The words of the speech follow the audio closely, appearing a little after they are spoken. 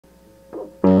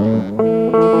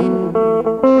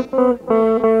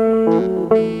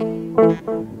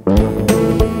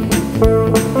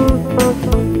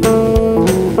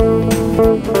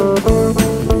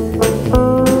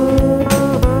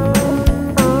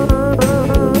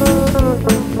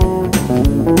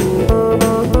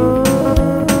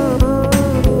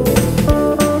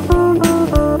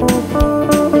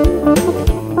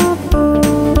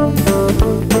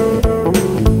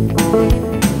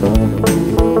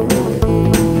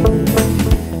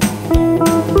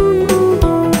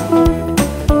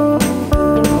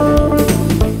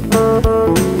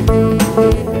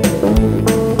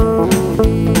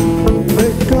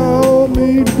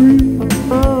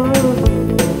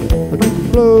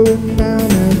blowing down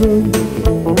that road.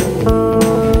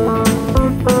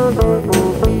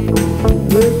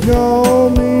 They call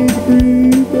me the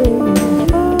breeze,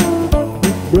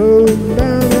 blowing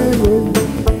down that road.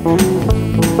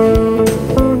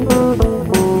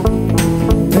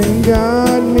 Ain't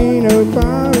got me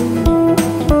nobody,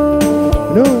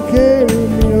 don't carry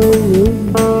me no road.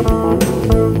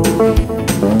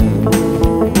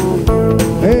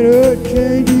 Ain't no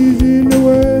changes in the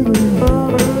weather,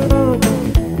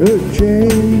 no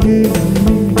changes in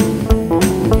me.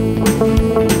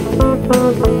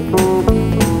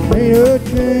 Ain't no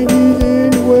changes in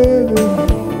the weather,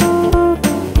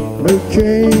 no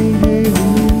changes in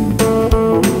me.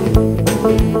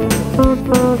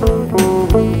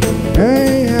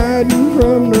 Ain't hiding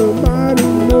from nobody,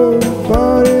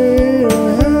 nobody ain't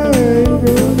hiding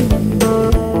from me.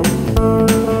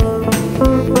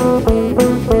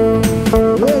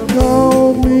 They call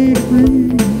me the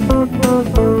breeze,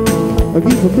 I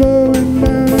keep blowing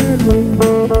down that road.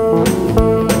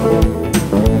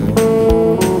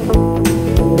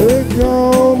 They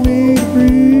call me the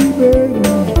breeze, baby,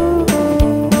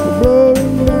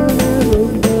 blowing down that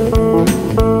road.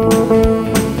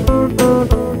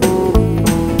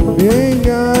 You ain't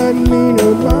got me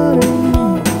nobody,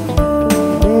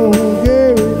 don't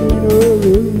carry me no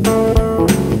road.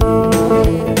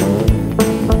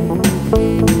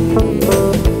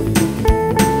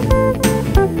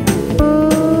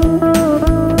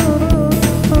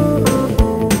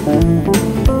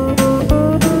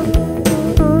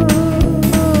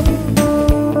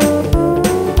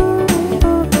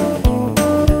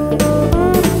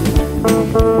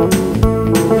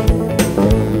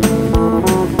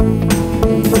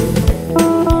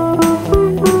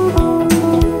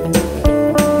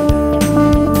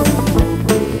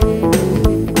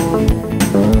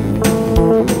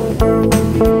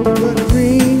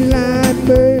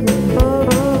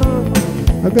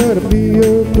 I gotta be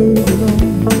up moving on.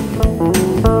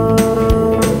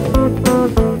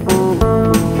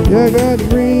 Yeah, I got the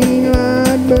green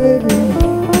light, baby.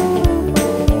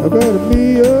 I gotta be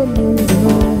up moving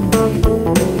on.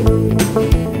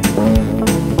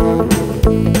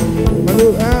 I go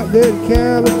out there to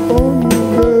California,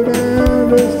 go down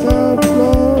to South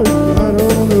Florida, I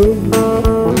don't know.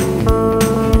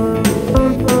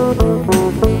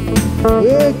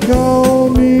 They call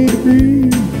me the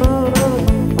breeze,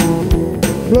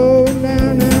 blowing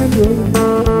down that road.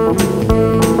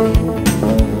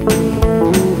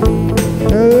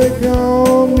 Now they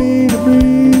call me the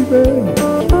breeze, baby,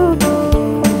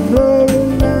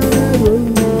 blowing down that road.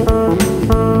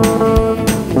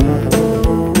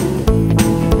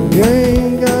 You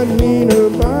ain't got me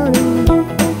nobody,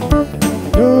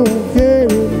 don't carry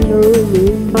me no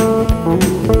road.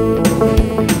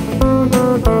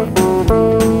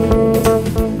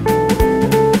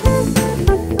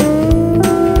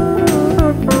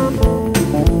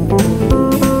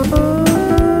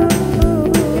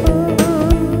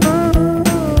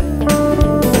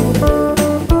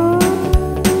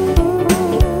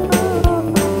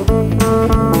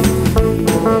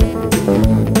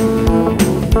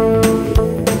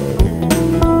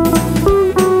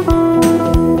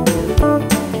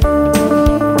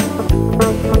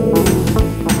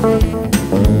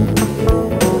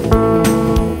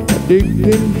 Dig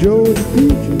them Georgia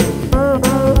peaches,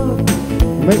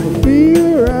 make me feel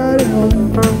right at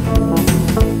home.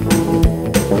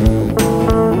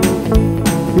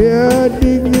 Yeah, I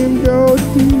dig them Georgia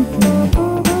peaches,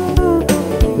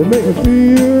 they make me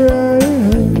feel right